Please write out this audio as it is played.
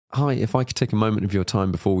Hi, if I could take a moment of your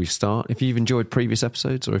time before we start, if you've enjoyed previous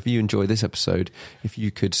episodes or if you enjoy this episode, if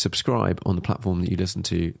you could subscribe on the platform that you listen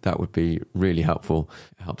to, that would be really helpful.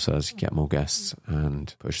 It helps us get more guests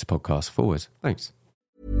and push the podcast forward. Thanks.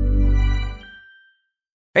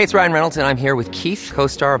 Hey, it's Ryan Reynolds, and I'm here with Keith,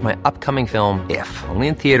 co-star of my upcoming film, If, only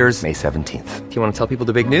in theaters May 17th. Do you want to tell people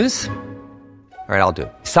the big news? All right, I'll do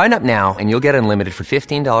it. Sign up now and you'll get unlimited for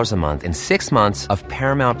 $15 a month and 6 months of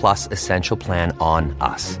Paramount Plus Essential Plan on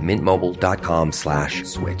us.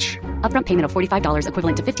 MintMobile.com/switch. Upfront payment of $45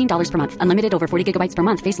 equivalent to $15 per month. Unlimited over 40 gigabytes per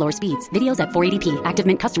month. Face lower speeds. Videos at 480p. Active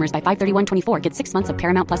Mint customers by 531.24 get 6 months of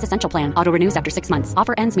Paramount Plus Essential Plan. Auto renews after 6 months.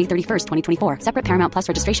 Offer ends May 31st, 2024. Separate Paramount Plus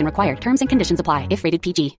registration required. Terms and conditions apply if rated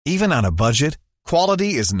PG. Even on a budget,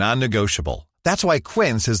 quality is non-negotiable. That's why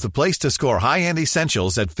Quince is the place to score high-end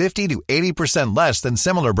essentials at 50 to 80% less than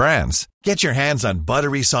similar brands. Get your hands on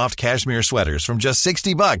buttery soft cashmere sweaters from just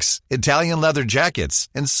 $60, Italian leather jackets,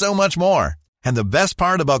 and so much more. And the best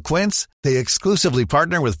part about Quince, they exclusively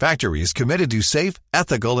partner with factories committed to safe,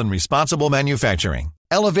 ethical, and responsible manufacturing.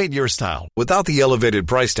 Elevate your style without the elevated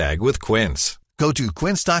price tag with Quince. Go to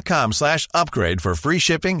quince.com/upgrade for free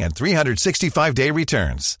shipping and 365-day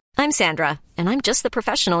returns. I'm Sandra, and I'm just the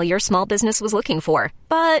professional your small business was looking for.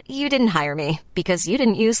 But you didn't hire me because you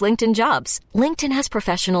didn't use LinkedIn Jobs. LinkedIn has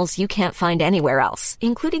professionals you can't find anywhere else,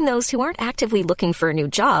 including those who aren't actively looking for a new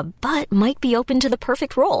job, but might be open to the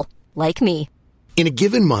perfect role, like me. In a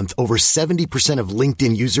given month, over 70% of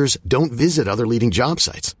LinkedIn users don't visit other leading job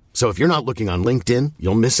sites. So if you're not looking on LinkedIn,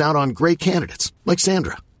 you'll miss out on great candidates like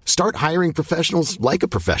Sandra. Start hiring professionals like a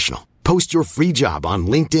professional. Post your free job on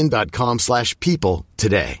linkedin.com/people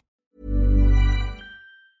today.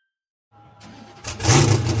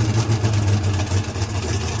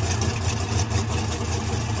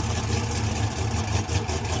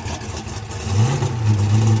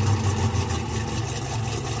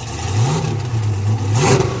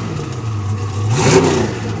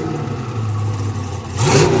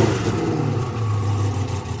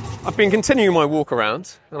 I've been continuing my walk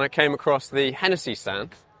around and I came across the Hennessy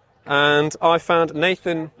stand and I found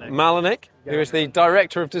Nathan Malenik, who is the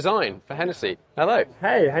Director of Design for Hennessy. Hello.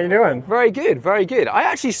 Hey, how you doing? Very good, very good. I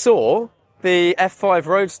actually saw the F5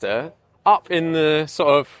 Roadster up in the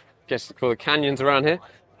sort of, I guess you call the canyons around here,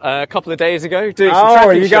 a couple of days ago doing some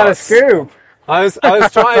tracking shots. You got a scoop. I was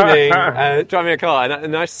driving a car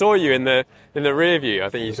and I saw you in the rear view. I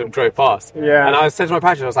think you sort of drove past. Yeah. And I said to my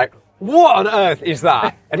passenger, I was like, what on earth is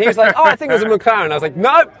that? And he was like, I think it was a McLaren. I was like,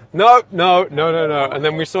 no. And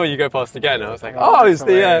then we saw you go past again. And I was like,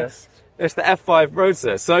 it's the F5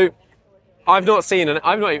 Roadster. So I've not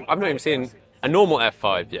even seen a normal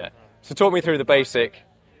F5 yet. So talk me through the basic.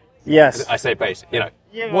 Yes. I say basic,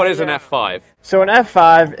 what is an F5? So an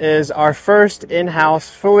F5 is our first in-house,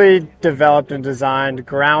 fully developed and designed,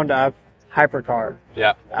 ground-up hypercar.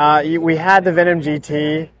 Yeah. We had the Venom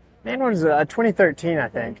GT. Man, what was it? 2013, I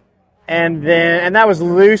think. And that was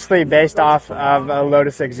loosely based off of a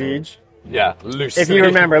Lotus Exige. Yeah, loosely. If you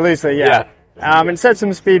remember, loosely, yeah. And set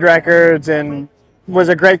some speed records and was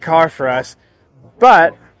a great car for us.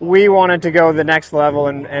 But we wanted to go the next level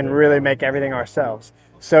and really make everything ourselves.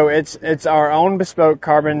 So it's our own bespoke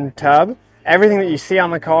carbon tub. Everything that you see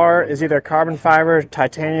on the car is either carbon fiber,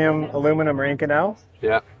 titanium, aluminum, or Inconel.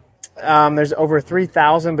 Yeah. There's over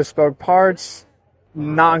 3,000 bespoke parts,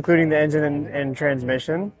 not including the engine and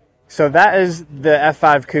transmission. So that is the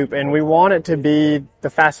F5 Coupe, and we want it to be the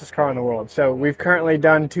fastest car in the world. So we've currently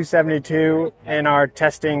done 272 in our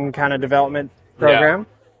testing kind of development program,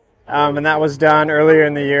 and that was done earlier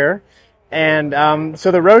in the year. And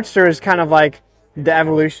so the Roadster is kind of like the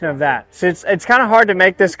evolution of that. So it's kind of hard to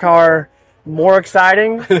make this car more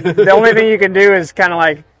exciting. The only thing you can do is kind of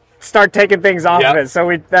like start taking things off of it. So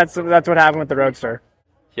that's what happened with the Roadster.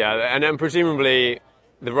 Yeah, and then presumably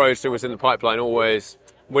the Roadster was in the pipeline always.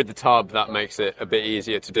 With the tub, that makes it a bit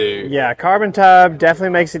easier to do. Yeah, carbon tub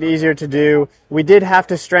definitely makes it easier to do. We did have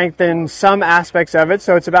to strengthen some aspects of it,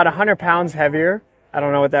 so it's about 100 pounds heavier. I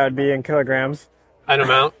don't know what that would be in kilograms. An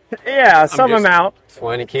amount? Yeah, some amount.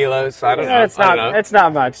 20 kilos? I don't know. It's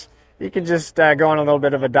not much. You can just go on a little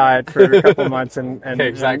bit of a diet for a couple months and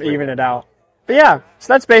even it out. But yeah,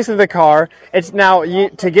 so that's basically the car. It's now,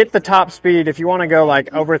 to get the top speed, if you want to go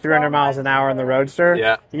like over 300 miles an hour in the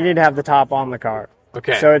Roadster, you need to have the top on the car.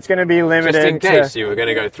 Okay. So it's going to be limited. Just in case you were going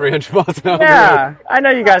to go 300 miles an hour. Yeah, I know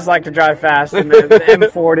you guys like to drive fast in the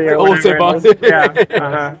M40 or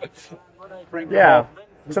whatever. Yeah.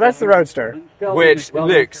 So that's the Roadster. Which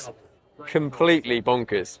looks completely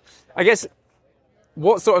bonkers. I guess,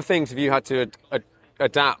 what sort of things have you had to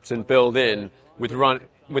adapt and build in with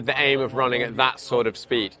the aim of running at that sort of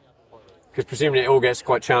speed? Because presumably it all gets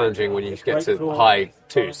quite challenging when you get to high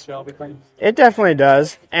twos. It definitely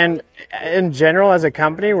does. And in general, as a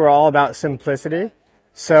company, we're all about simplicity.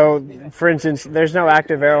 So, for instance, there's no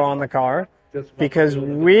active aero on the car because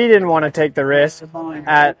we didn't want to take the risk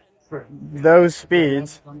at those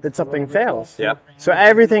speeds that something fails. Yeah. So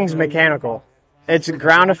everything's mechanical. It's a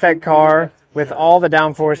ground effect car with all the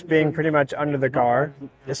downforce being pretty much under the car.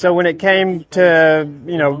 So when it came to,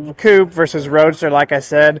 coupe versus roadster, like I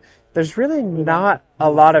said, there's really not a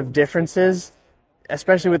lot of differences,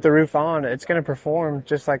 especially with the roof on. It's going to perform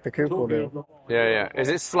just like the coupe will do. Yeah. Is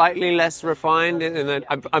it slightly less refined?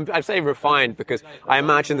 I say refined because I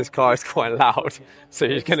imagine this car is quite loud, so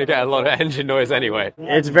you're going to get a lot of engine noise anyway.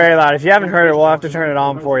 It's very loud. If you haven't heard it, we'll have to turn it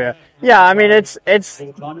on for you. Yeah, I mean, it's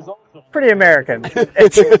pretty American.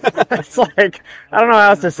 It's like, I don't know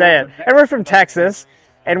how else to say it. And we're from Texas,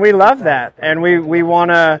 and we love that. And we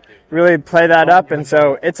want to really play that up. And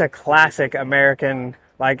so it's a classic American,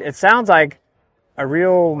 it sounds like a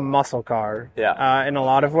real muscle car in a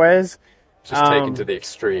lot of ways. Just taken to the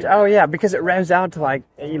extreme. Oh, yeah, because it revs out to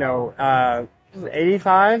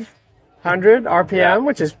 8,500 RPM,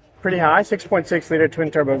 which is pretty high, 6.6 liter twin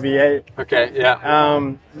turbo V8. Okay,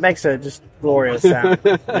 yeah. Makes a just glorious sound.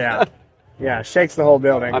 Yeah, shakes the whole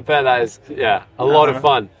building. I bet that is, a lot of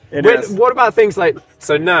fun. It is. What about things like,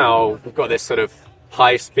 so now we've got this sort of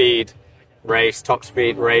high speed race, top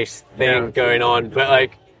speed race thing going on, but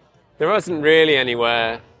there isn't really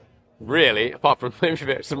anywhere, apart from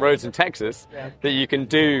maybe some roads in Texas, that you can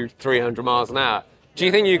do 300 miles an hour. Do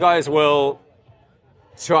you think you guys will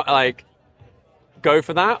try, go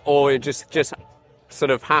for that, or just sort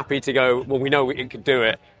of happy to go, well, we know we could do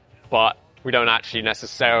it, but we don't actually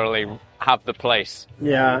necessarily have the place?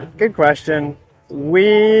 Yeah, good question.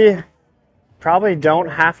 We probably don't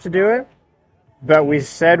have to do it, but we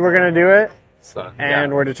said we're going to do it,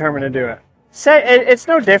 and we're determined to do it. It's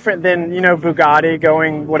no different than, Bugatti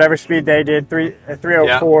going whatever speed they did,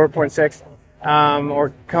 304.6,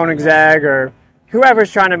 or Koenigsegg, or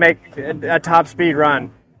whoever's trying to make a top speed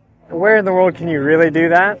run. Where in the world can you really do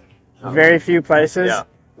that? Very few places. Yeah.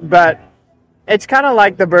 But it's kind of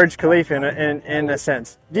like the Burj Khalifa in a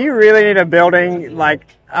sense. Do you really need a building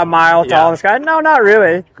a mile tall in the sky? No, not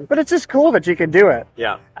really. But it's just cool that you can do it.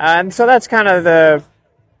 Yeah. And so that's kind of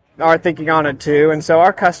our thinking on it too. And so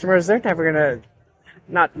our customers, they're never going to,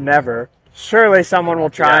 not never, surely someone will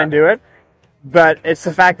try and do it. But it's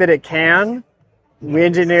the fact that it can. We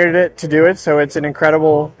engineered it to do it, so it's an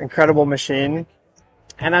incredible, incredible machine.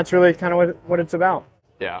 And that's really kind of what it's about.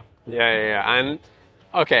 Yeah. And,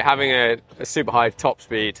 okay, having a super high top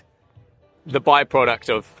speed, the byproduct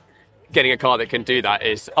of getting a car that can do that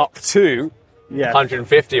is up to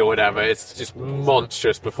 150 or whatever. It's just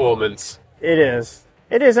monstrous performance. It is.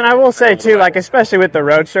 And I will say, too, especially with the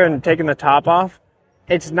Roadster and taking the top off,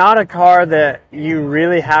 it's not a car that you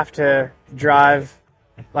really have to drive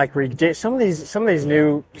some of these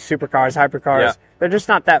new supercars, hypercars, they're just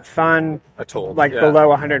not that fun at all. Below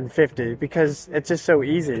 150 because it's just so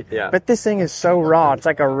easy. Yeah. But this thing is so raw. It's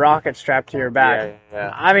like a rocket strapped to your back.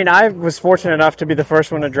 Yeah. I mean, I was fortunate enough to be the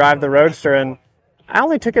first one to drive the Roadster, and I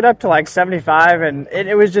only took it up to 75, and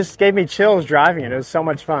it was just gave me chills driving it. It was so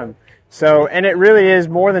much fun. So, and it really is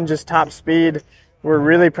more than just top speed. We're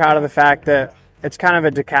really proud of the fact that it's kind of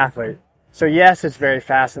a decathlete. So yes, it's very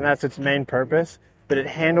fast, and that's its main purpose, but it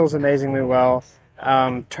handles amazingly well.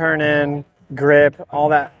 Turn in, grip, all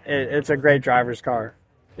that. It's a great driver's car.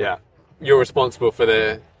 Yeah. You're responsible for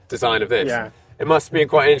the design of this. Yeah. It must have been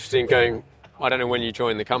quite interesting going, I don't know when you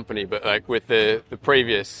joined the company, but with the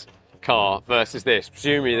previous car versus this.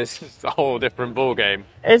 Presumably this is a whole different ballgame.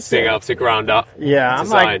 It's being able to ground up. Yeah,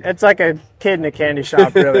 design. it's like a kid in a candy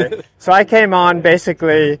shop, really. So I came on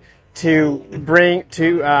basically to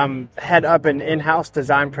head up an in-house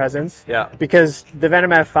design presence. Yeah. Because the Venom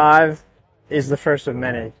F5 is the first of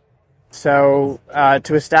many. So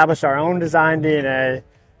to establish our own design DNA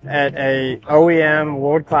at a OEM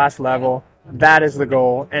world-class level, that is the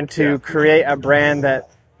goal, and to create a brand that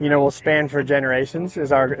will span for generations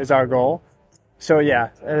is our goal. So yeah,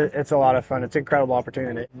 it's a lot of fun. It's an incredible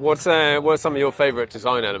opportunity. What are some of your favorite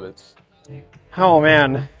design elements? Oh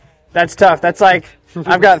man, that's tough. That's like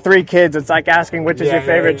I've got 3 kids. It's like asking which is your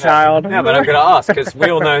favorite child. Yeah, but I'm going to ask because we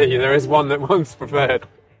all know that there is one that one's preferred.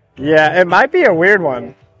 Yeah, it might be a weird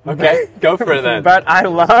one. Okay, go for it then. But I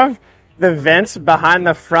love the vents behind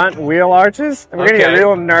the front wheel arches. We're going to get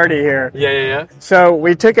real nerdy here. Yeah. So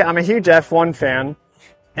we took it. I'm a huge F1 fan.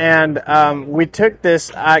 And we took this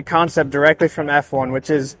concept directly from F1, which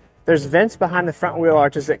is there's vents behind the front wheel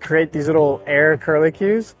arches that create these little air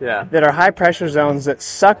curlicues that are high pressure zones that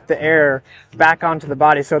suck the air back onto the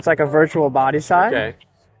body. So it's like a virtual body side. Okay.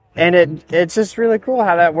 And it's just really cool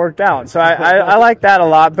how that worked out. So I like that a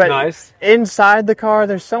lot. But inside the car,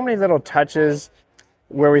 there's so many little touches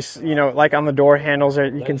where we, you know, like on the door handles,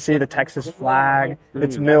 you can see the Texas flag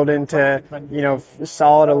that's milled into, you know,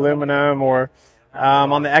 solid aluminum, or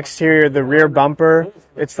on the exterior, the rear bumper,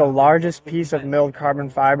 it's the largest piece of milled carbon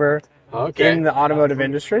fiber in the automotive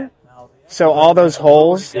industry. So all those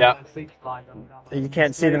holes, you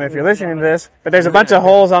can't see them if you're listening to this, but there's a bunch of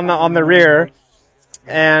holes on the rear,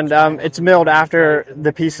 and it's milled after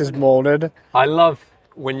the piece is molded. I love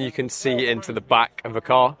when you can see into the back of a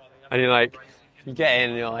car, and you're like, you get in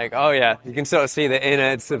and you're like, oh yeah, you can sort of see the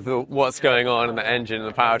innards of what's going on in the engine and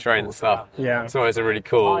the powertrain and stuff. Yeah. It's always a really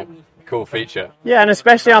cool feature. Yeah, and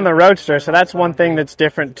especially on the Roadster. So that's one thing that's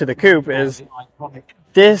different to the coupe is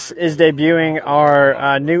this is debuting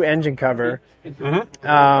our new engine cover,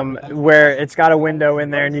 where it's got a window in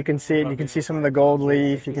there and you can see it. You can see some of the gold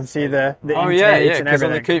leaf. You can see the intakes and everything. Because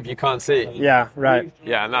on the coupe you can't see. Yeah, right.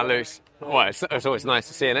 Yeah, and that looks... Well, it's always nice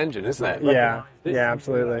to see an engine, isn't it? Yeah,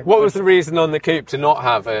 absolutely. What was the reason on the coupe to not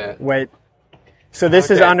have a... Weight. So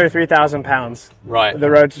this is under 3,000 pounds. Right.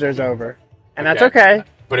 The Roadster's over. And that's okay.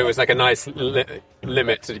 But it was like a nice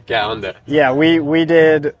limit to get under. Yeah, we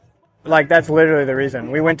did... Like, that's literally the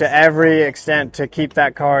reason. We went to every extent to keep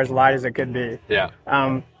that car as light as it could be. Yeah.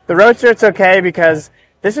 The Roadster, it's okay because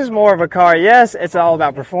this is more of a car. Yes, it's all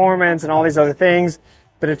about performance and all these other things,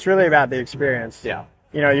 but it's really about the experience. Yeah.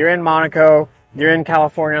 You know, you're in Monaco, you're in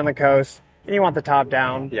California on the coast, and you want the top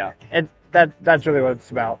down. Yeah. That's really what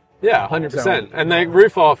it's about. Yeah, 100%. So, and the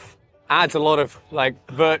roof off adds a lot of, like,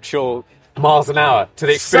 virtual miles an hour to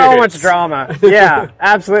the experience. So much drama. Yeah,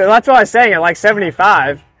 absolutely. That's what I was saying. At like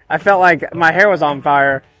 75, I felt like my hair was on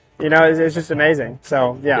fire. You know, it's just amazing.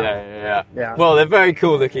 So, yeah. Well, they're very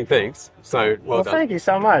cool looking things. So, well done. Thank you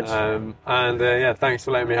so much. Thanks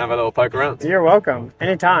for letting me have a little poke around. You're welcome.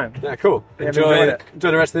 Anytime. Yeah, cool. Enjoy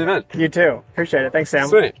the rest of the event. You too. Appreciate it. Thanks, Sam.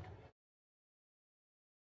 Sweet.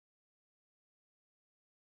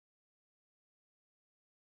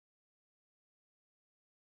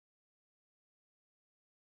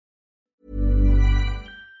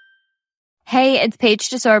 Hey, it's Paige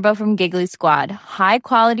DeSorbo from Giggly Squad. High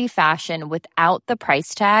quality fashion without the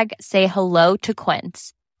price tag. Say hello to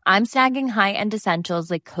Quince. I'm snagging high-end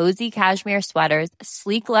essentials like cozy cashmere sweaters,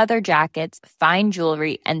 sleek leather jackets, fine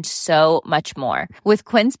jewelry, and so much more. With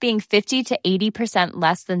Quince being 50 to 80%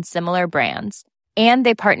 less than similar brands. And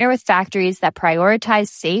they partner with factories that prioritize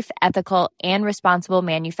safe, ethical, and responsible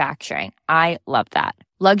manufacturing. I love that.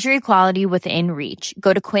 Luxury quality within reach.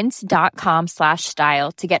 Go to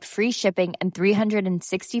quince.com/style to get free shipping and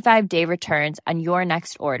 365-day returns on your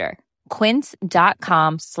next order.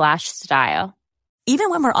 Quince.com/style.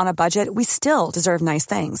 Even when we're on a budget, we still deserve nice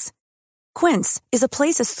things. Quince is a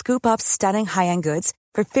place to scoop up stunning high-end goods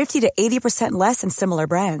for 50 to 80% less than similar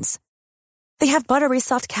brands. They have buttery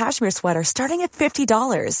soft cashmere sweaters starting at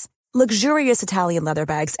 $50, luxurious Italian leather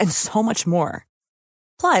bags, and so much more.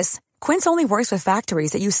 Plus, Quince only works with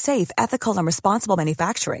factories that use safe, ethical, and responsible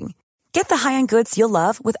manufacturing. Get the high-end goods you'll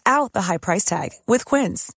love without the high price tag with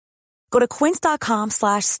Quince. Go to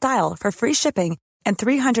quince.com/style for free shipping and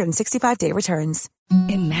 365-day returns.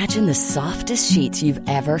 Imagine the softest sheets you've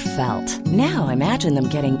ever felt. Now imagine them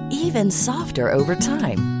getting even softer over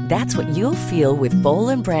time. That's what you'll feel with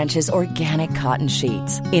Boll & Branch's organic cotton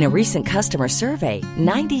sheets. In a recent customer survey,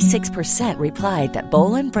 96% replied that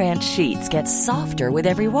Boll & Branch sheets get softer with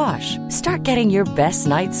every wash. Start getting your best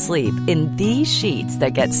night's sleep in these sheets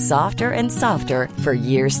that get softer and softer for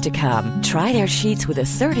years to come. Try their sheets with a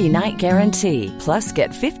 30-night guarantee. Plus,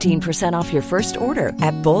 get 15% off your first order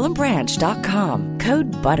at bollandbranch.com.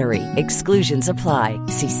 Code BUTTERY. Exclusions apply.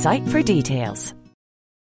 See site for details.